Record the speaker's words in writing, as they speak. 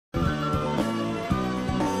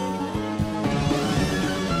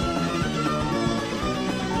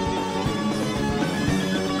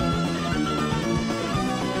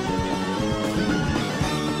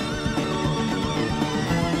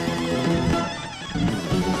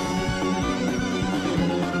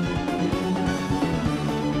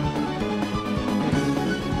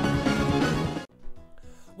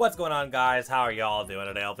What's going on, guys? How are y'all doing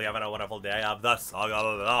today? Hopefully you're having a wonderful day of the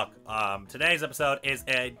Sagalocke. Today's episode is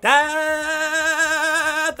a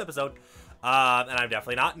death episode. And I'm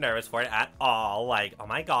definitely not nervous for it at all. Like, oh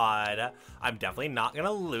my god, I'm definitely not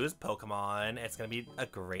gonna lose Pokemon. It's gonna be a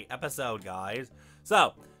great episode, guys.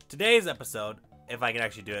 So, today's episode, if I can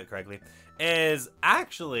actually do it correctly, is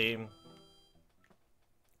actually,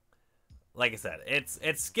 like I said, it's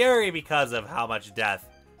scary because of how much death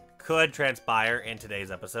could transpire in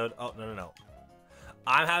today's episode. Oh, no.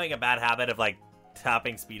 I'm having a bad habit of, like,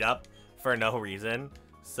 tapping speed up for no reason.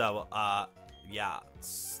 So, yeah,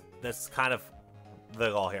 that's kind of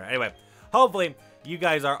the goal here. Anyway, hopefully you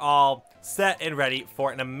guys are all set and ready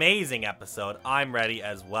for an amazing episode. I'm ready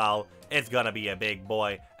as well. It's gonna be a big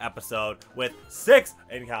boy episode with 6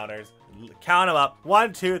 encounters. Count them up.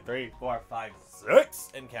 1, 2, 3, 4, 5, 6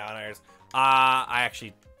 encounters. I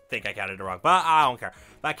actually think I counted it wrong, but I don't care.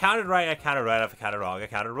 If I counted right, I counted right. If I counted wrong, I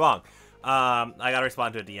counted wrong. I gotta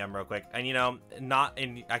respond to a DM real quick. And, you know,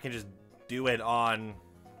 I can just do it on,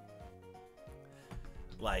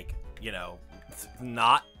 like, you know,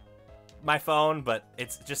 not my phone, but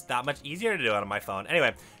it's just that much easier to do it on my phone.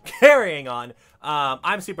 Anyway, carrying on.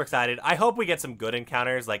 I'm super excited. I hope we get some good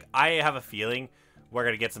encounters. Like, I have a feeling we're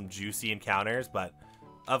gonna get some juicy encounters, but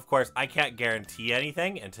of course, I can't guarantee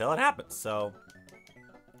anything until it happens, so.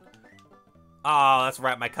 Oh, that's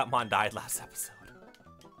right, my Cupmon died last episode.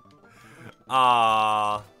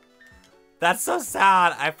 Oh, that's so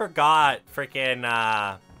sad. I forgot freaking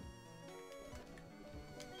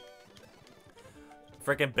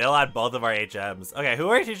Bill had both of our HMs. Okay, who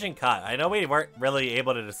are we teaching Cut? I know we weren't really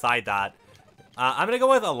able to decide that. I'm gonna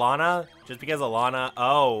go with Alana, just because Alana,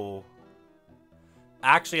 oh.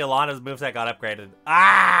 Actually, Alana's moveset got upgraded.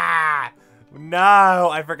 Ah!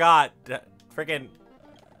 No, I forgot. Freaking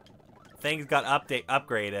things got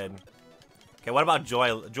upgraded. Okay, what about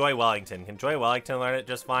Joy Wellington? Can Joy Wellington learn it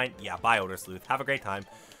just fine? Yeah, bye, Odor Sleuth. Have a great time.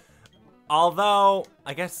 Although,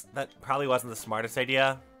 I guess that probably wasn't the smartest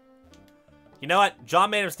idea. You know what?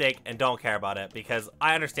 John made a mistake and don't care about it because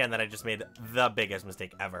I understand that I just made the biggest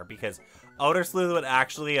mistake ever because Odor Sleuth would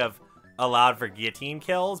actually have allowed for guillotine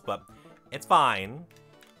kills, but it's fine.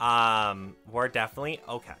 We're definitely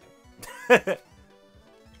okay.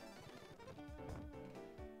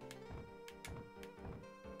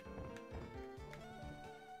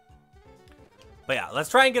 But yeah, let's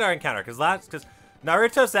try and get our encounter, because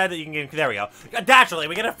Naruto said that you can get, there we go. Naturally,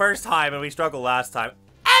 we get it first time, and we struggled last time.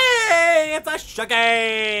 Hey, it's a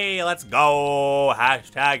Shucky! Let's go!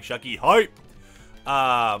 Hashtag Shucky hype!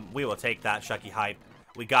 We will take that Shucky hype.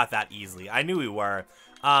 We got that easily. I knew we were.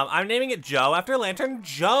 I'm naming it Joe after Lantern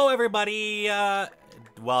Joe, everybody!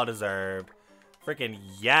 Well-deserved. Freaking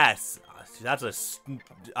yes! That's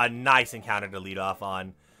a nice encounter to lead off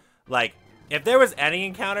on. Like, if there was any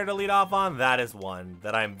encounter to lead off on, that is one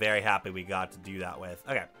that I'm very happy we got to do that with.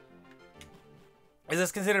 Okay. Is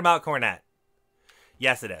this considered Mount Cornet?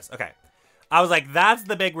 Yes, it is. Okay. I was like, that's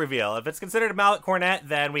the big reveal. If it's considered a Mount Cornet,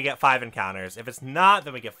 then we get 5 encounters. If it's not,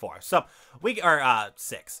 then we get 4. So, we are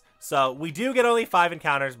 6. So, we do get only 5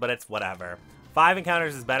 encounters, but it's whatever. 5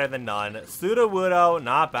 encounters is better than none. Sudowoodo,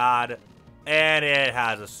 not bad. And it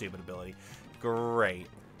has a stupid ability. Great.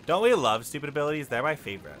 Don't we love stupid abilities? They're my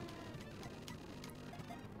favorite.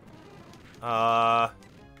 I'm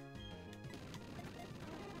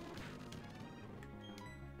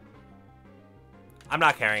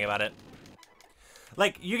not caring about it.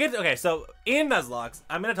 Like, you get, okay, so in Nuzlocke,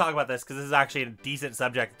 I'm going to talk about this because this is actually a decent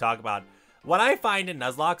subject to talk about. What I find in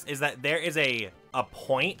Nuzlocke is that there is a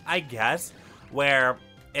point, I guess, where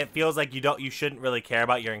it feels like you shouldn't really care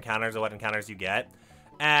about your encounters or what encounters you get.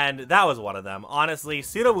 And that was one of them. Honestly,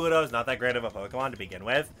 Sudowoodo is not that great of a Pokemon to begin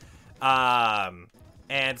with.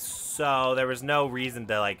 And so there was no reason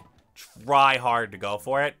to, like, try hard to go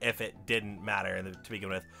for it if it didn't matter to begin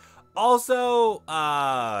with. Also,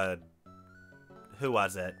 who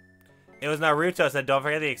was it? It was Naruto said, don't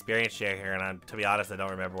forget the experience share here, and to be honest, I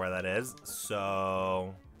don't remember where that is,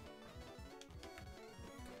 so.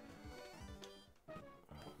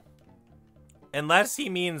 Unless he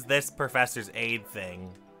means this Professor's Aid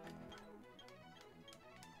thing.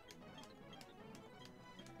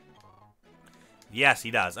 Yes,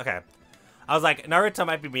 he does. Okay. I was like, Naruto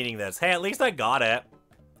might be meaning this. Hey, at least I got it.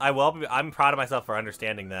 I'm proud of myself for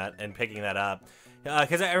understanding that and picking that up.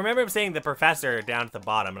 Because I remember him saying the professor down at the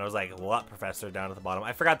bottom, and I was like, what professor down at the bottom?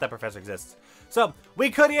 I forgot that professor exists. So, we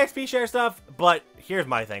could EXP share stuff, but here's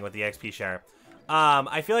my thing with the EXP share.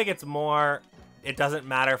 I feel like it's more, it doesn't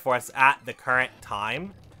matter for us at the current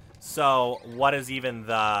time. So, what is even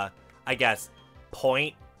the, I guess,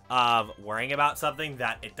 point of worrying about something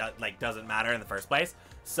that it doesn't matter in the first place.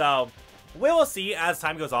 So we will see as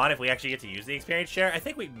time goes on if we actually get to use the experience share. I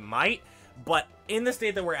think we might, but in the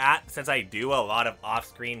state that we're at, since I do a lot of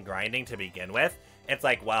off-screen grinding to begin with, it's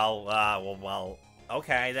like, well,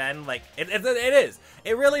 okay then. Like, it is.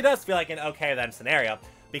 It really does feel like an okay then scenario,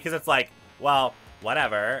 because it's like, well,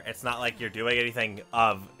 whatever. It's not like you're doing anything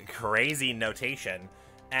of crazy notation.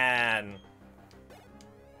 And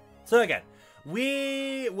so again,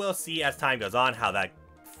 we will see as time goes on how that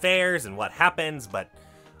fares and what happens, but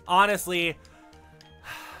honestly,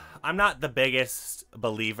 I'm not the biggest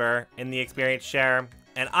believer in the experience share,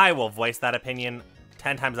 and I will voice that opinion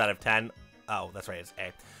 10 times out of 10. Oh, that's right, it's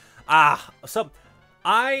A. So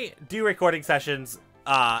I do recording sessions,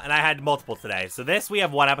 and I had multiple today. So this we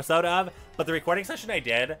have one episode of, but the recording session I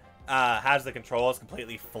did has the controls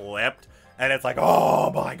completely flipped, and it's like,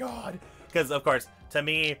 oh my god. Because, of course, to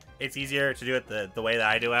me, it's easier to do it the way that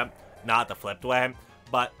I do it, not the flipped way.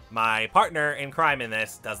 But my partner in crime in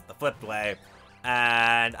this does it the flipped way,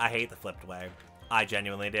 and I hate the flipped way. I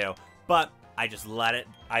genuinely do. But I just let it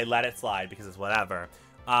slide because it's whatever.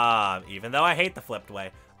 Even though I hate the flipped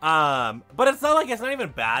way. But it's not like it's not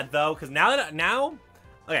even bad though, because now,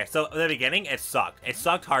 okay, so in the beginning it sucked. It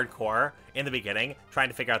sucked hardcore in the beginning, trying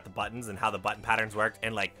to figure out the buttons and how the button patterns worked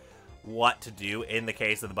and like what to do in the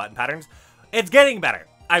case of the button patterns. It's getting better.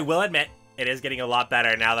 I will admit, it is getting a lot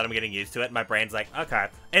better now that I'm getting used to it. My brain's like, okay.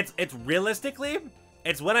 It's realistically,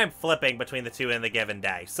 it's when I'm flipping between the two in the given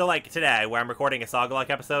day. So like today, where I'm recording a Sagalocke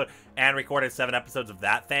episode and recorded 7 episodes of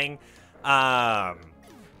that thing,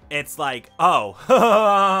 it's like, oh,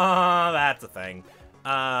 that's a thing.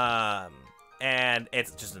 And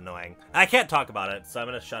it's just annoying. I can't talk about it, so I'm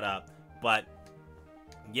gonna shut up. But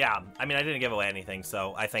yeah, I mean, I didn't give away anything,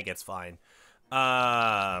 so I think it's fine.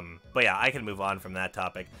 But yeah, I can move on from that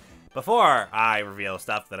topic before I reveal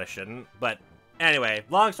stuff that I shouldn't. But anyway,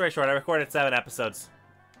 long story short, I recorded 7 episodes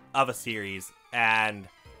of a series, and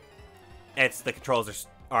the controls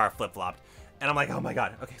are flip-flopped. And I'm like, oh my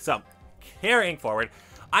god. Okay, so carrying forward,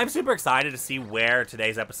 I'm super excited to see where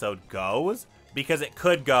today's episode goes, because it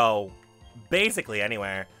could go basically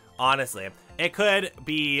anywhere, honestly. It could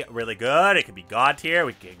be really good, it could be god tier,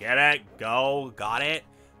 we could get it, got it,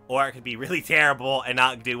 or it could be really terrible and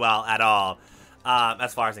not do well at all,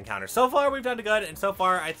 as far as encounters. So far, we've done good, and so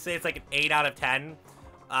far, I'd say it's like an 8 out of 10,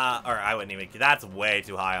 or I wouldn't even, that's way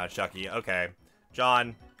too high on Shucky. Okay,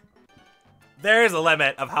 John, there is a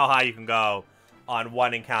limit of how high you can go on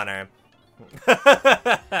one encounter.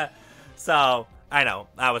 So, I know,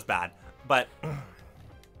 that was bad, but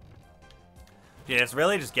dude, it's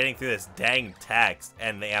really just getting through this dang text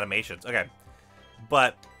and the animations. Okay,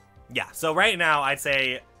 but yeah, so right now I'd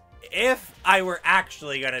say if I were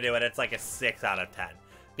actually gonna do it, it's like a 6 out of 10,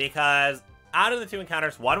 because out of the 2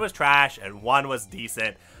 encounters, 1 was trash and 1 was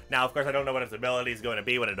decent. Now, of course, I don't know what its ability is going to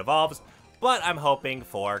be when it evolves, but I'm hoping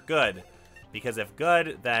for good, because if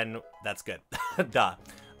good, then that's good. Duh.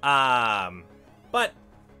 But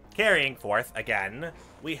carrying forth again,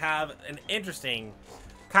 we have an interesting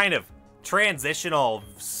kind of transitional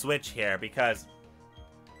switch here, because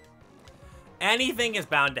anything is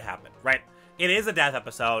bound to happen, right? It is a death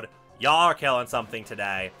episode. Y'all are killing something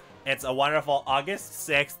today. It's a wonderful August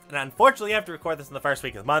 6th, and unfortunately I have to record this in the first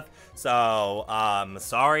week of the month, so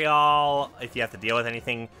sorry y'all if you have to deal with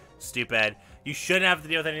anything stupid. You shouldn't have to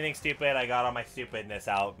deal with anything stupid. I got all my stupidness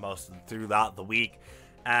out throughout the week,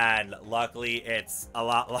 and luckily it's a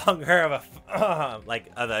lot longer of a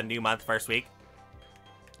like the new month first week,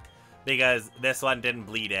 because this one didn't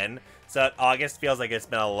bleed in. So August feels like it's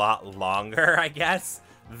been a lot longer, I guess,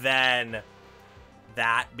 than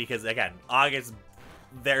that, because again, August,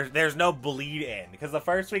 there's no bleed in, because the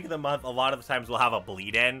first week of the month a lot of the times we'll have a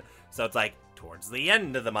bleed in, so it's like towards the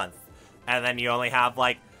end of the month, and then you only have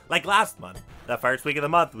like last month, the first week of the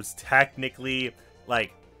month was technically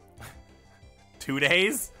like 2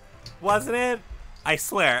 days, wasn't it? I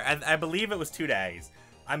swear, I believe it was 2 days.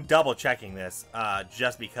 I'm double checking this,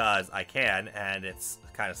 just because I can, and it's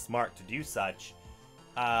kind of smart to do such.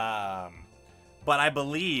 But I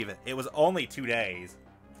believe it was only 2 days.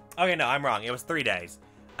 Okay, no, I'm wrong. It was 3 days.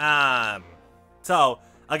 So,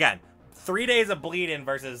 again, 3 days of bleed-in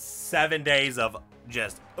versus 7 days of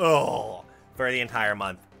just, ugh, for the entire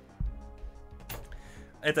month.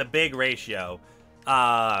 It's a big ratio.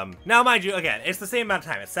 Now, mind you, again, it's the same amount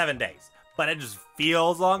of time. It's 7 days. But it just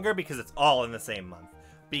feels longer because it's all in the same month.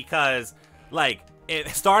 Because, like,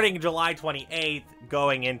 starting July 28th,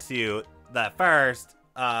 going into the 1st,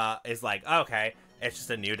 is like, okay, it's just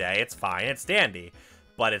a new day. It's fine. It's dandy.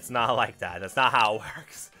 But it's not like that. That's not how it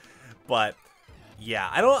works. But, yeah,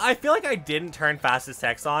 I feel like I didn't turn fastest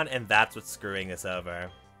text on, and that's what's screwing this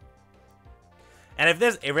over. And if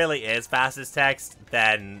this it really is fastest text,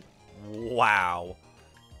 then wow.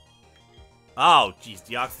 Oh, jeez,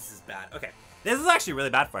 Deoxys is bad. Okay, this is actually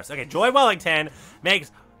really bad for us. Okay, Joy Wellington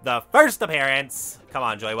makes the first appearance. Come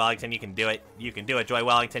on, Joy Wellington, you can do it. You can do it, Joy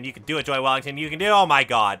Wellington. You can do it, Joy Wellington. You can do it. Oh my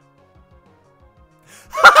god.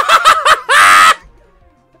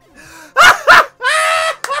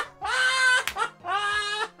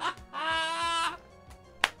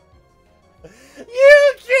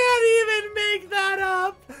 You can't even make that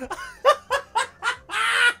up.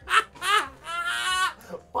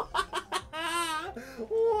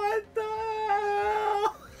 What the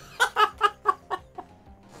hell?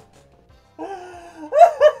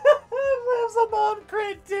 Lives a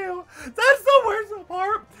non-crit too. That's the worst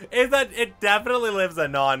part. Is that it definitely lives a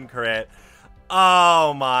non-crit.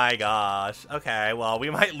 Oh my gosh. Okay, well we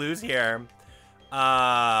might lose here.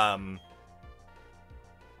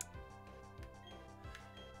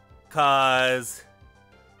 Cause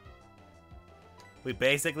we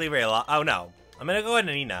basically realize. Oh no, I'm gonna go ahead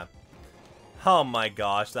and Nina. Oh my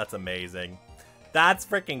gosh, that's amazing. That's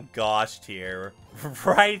freaking gosh tier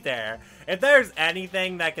right there. If there's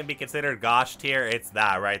anything that can be considered gosh tier, it's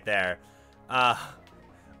that right there.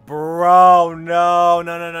 Bro, no,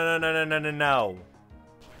 no, no, no, no, no, no, no, no.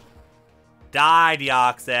 Die,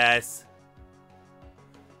 Deoxys.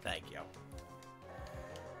 Thank you.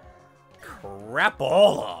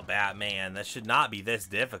 Crapola, Batman. That should not be this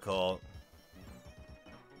difficult.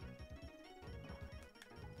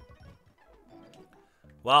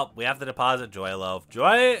 Well, we have to deposit Joy Loaf.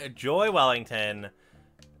 Joy Wellington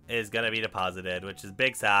is going to be deposited, which is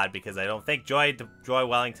big sad because I don't think Joy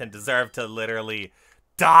Wellington deserved to literally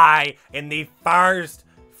die in the first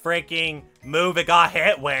freaking move it got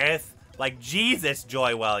hit with. Like, Jesus,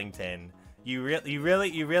 Joy Wellington. You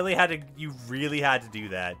really had to do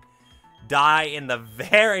that. Die in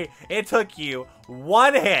the it took you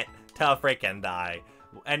one hit to freaking die.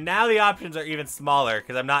 And now the options are even smaller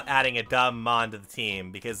because I'm not adding a dumb mon to the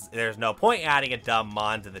team, because there's no point adding a dumb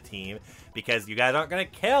mon to the team because you guys aren't gonna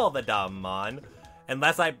kill the dumb mon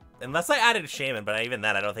unless I added a shaman, but even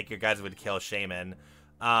then I don't think your guys would kill shaman.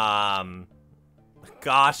 Gosh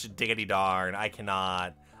diggity darn, I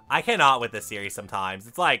cannot with this series sometimes.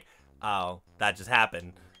 It's like, oh, that just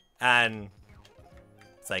happened. And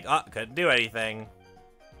it's like, oh, couldn't do anything.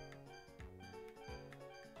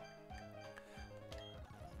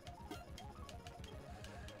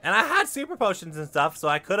 And I had super potions and stuff, so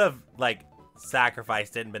I could have, like,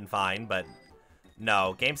 sacrificed it and been fine, but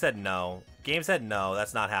no. Game said no. Game said no,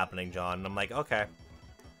 that's not happening, John. And I'm like, okay.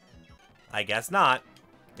 I guess not.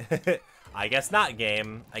 I guess not,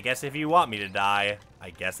 game. I guess if you want me to die, I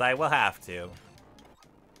guess I will have to.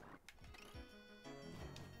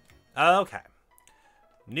 Okay.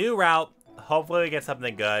 New route. Hopefully we get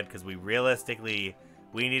something good, because we realistically,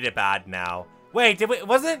 we need it bad now. Wait,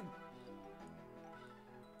 wasn't...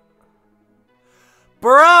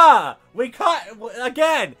 Bruh! We cut,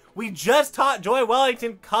 again, we just taught Joy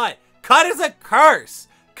Wellington cut. Cut is a curse!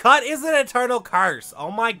 Cut is an eternal curse. Oh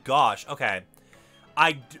my gosh, okay.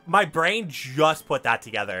 My brain just put that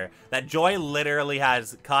together. That Joy literally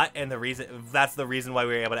has cut, and that's the reason why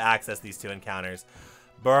we were able to access these two encounters.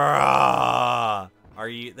 Bruh! Are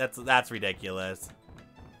you, that's ridiculous.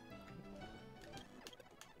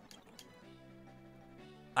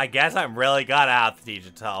 I guess I'm really gonna have to teach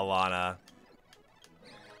it to Alana.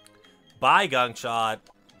 Bye, Gungshot.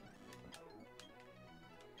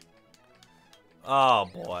 Oh,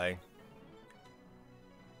 boy.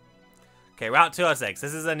 Okay, Route 206.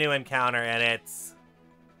 This is a new encounter, and it's...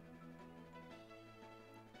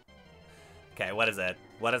 Okay, what is it?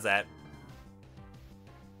 What is it?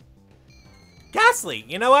 Ghastly!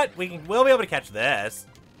 You know what? We'll be able to catch this.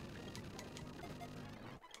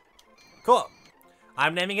 Cool.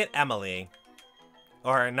 I'm naming it Emily.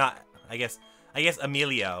 Or not, I guess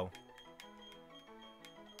Emilio.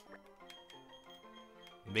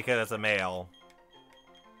 Because it's a male.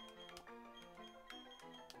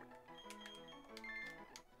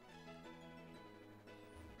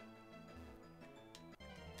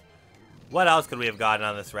 What else could we have gotten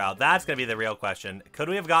on this route? That's going to be the real question. Could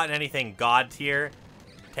we have gotten anything god tier?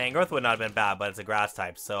 Tangrowth would not have been bad, but it's a grass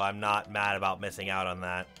type, so I'm not mad about missing out on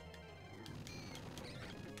that.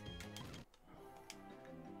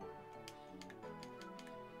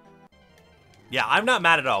 Yeah, I'm not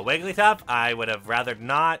mad at all. Wigglytuff, I would have rather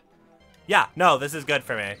not. Yeah, no, this is good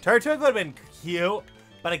for me. Turtwig would have been cute,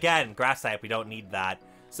 but again, grass type, we don't need that.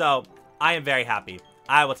 So, I am very happy.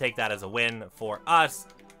 I will take that as a win for us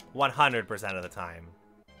 100% of the time.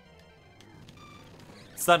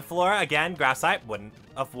 Sunflora, again, grass type, wouldn't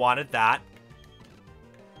have wanted that.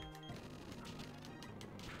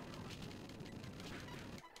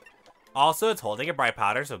 Also, it's holding a bright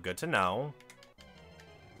powder, so good to know.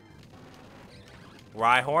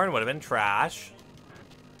 Rhyhorn would have been trash.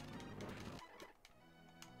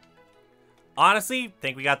 Honestly,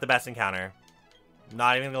 think we got the best encounter.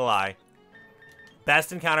 Not even gonna lie.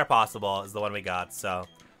 Best encounter possible is the one we got, so.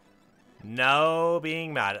 No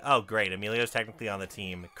being mad. Oh, great. Emilio's technically on the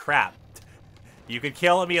team. Crap. You could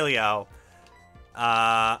kill Emilio.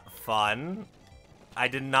 Fun. I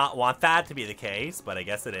did not want that to be the case, but I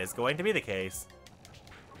guess it is going to be the case.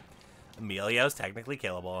 Emilio's technically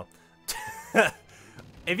killable.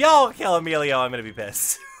 If y'all kill Emilio, I'm gonna be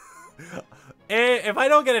pissed. If I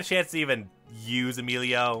don't get a chance to even use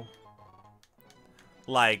Emilio,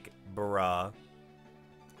 like, bruh.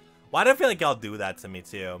 Why do I feel like y'all do that to me,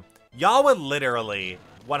 too? Y'all would literally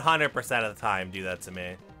 100% of the time do that to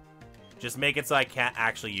me. Just make it so I can't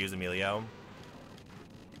actually use Emilio.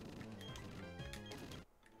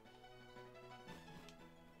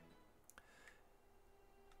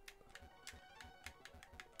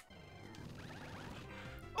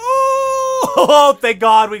 Oh, thank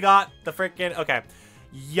God we got the freaking... Okay.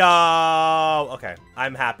 Yo. Okay.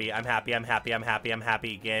 I'm happy. I'm happy. I'm happy. I'm happy. I'm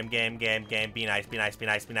happy. Game, game, game, game. Be nice. Be nice. Be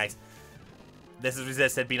nice. Be nice. This is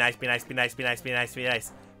resisted. Be nice. Be nice. Be nice. Be nice. Be nice. Be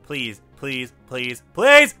nice. Please. Please. Please.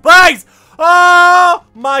 Please. Please. Oh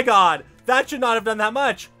my God. That should not have done that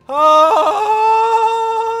much.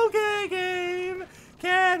 Oh, okay, game.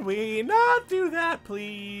 Can we not do that,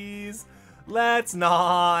 please? Let's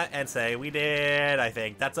not. And say we did. I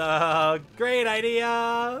think that's a great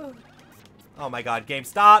idea. Oh my God. Game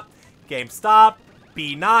stop. Game stop.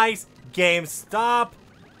 Be nice. Game stop.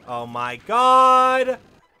 Oh my God.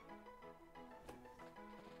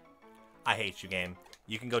 I hate you, game.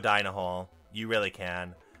 You can go die in a hole. You really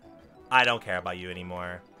can. I don't care about you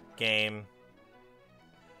anymore. Game.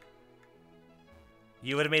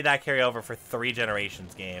 You would have made that carry over for 3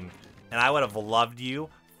 generations, game. And I would have loved you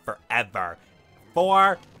forever.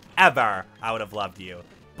 Forever. I would have loved you.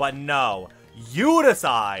 But no. You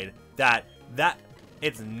decide that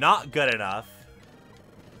it's not good enough.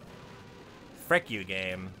 Frick you,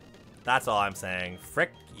 game. That's all I'm saying.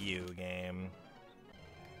 Frick you, game.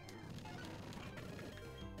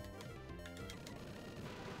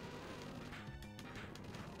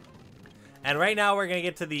 And right now we're going to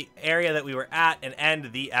get to the area that we were at and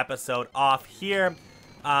end the episode off here.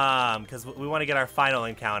 Because we want to get our final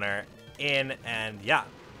encounter in, and yeah.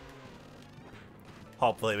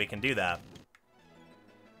 Hopefully we can do that.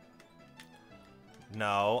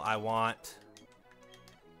 No, I want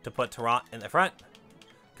to put Tarant in the front.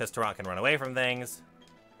 Because Tarant can run away from things.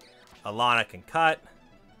 Alana can cut.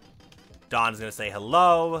 Dawn's going to say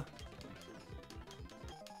hello.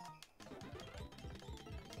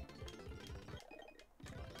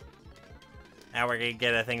 And we're going to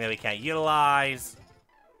get a thing that we can't utilize.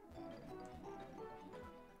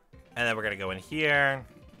 And then we're going to go in here.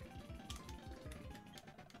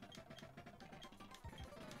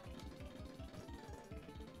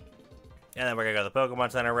 And then we're going to go to the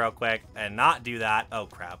Pokemon Center real quick and not do that. Oh,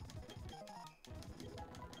 crap.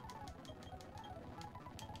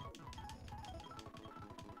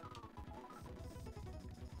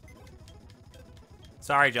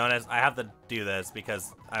 Sorry, Jonas. I have to do this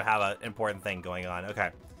because I have an important thing going on. Okay.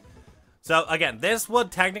 So, again, this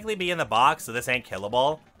would technically be in the box, so this ain't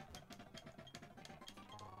killable.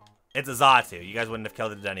 It's a Xatu. You guys wouldn't have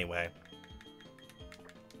killed it anyway.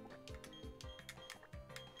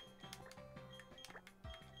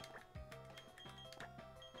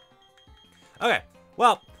 Okay.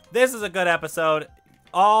 Well, this is a good episode.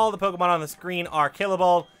 All the Pokemon on the screen are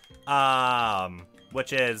killable.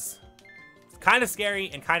 Which is kind of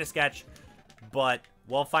scary and kind of sketch, but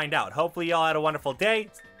we'll find out. Hopefully y'all had a wonderful day.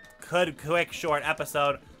 Good, quick, short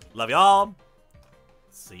episode. Love y'all.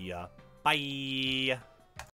 See ya. Bye.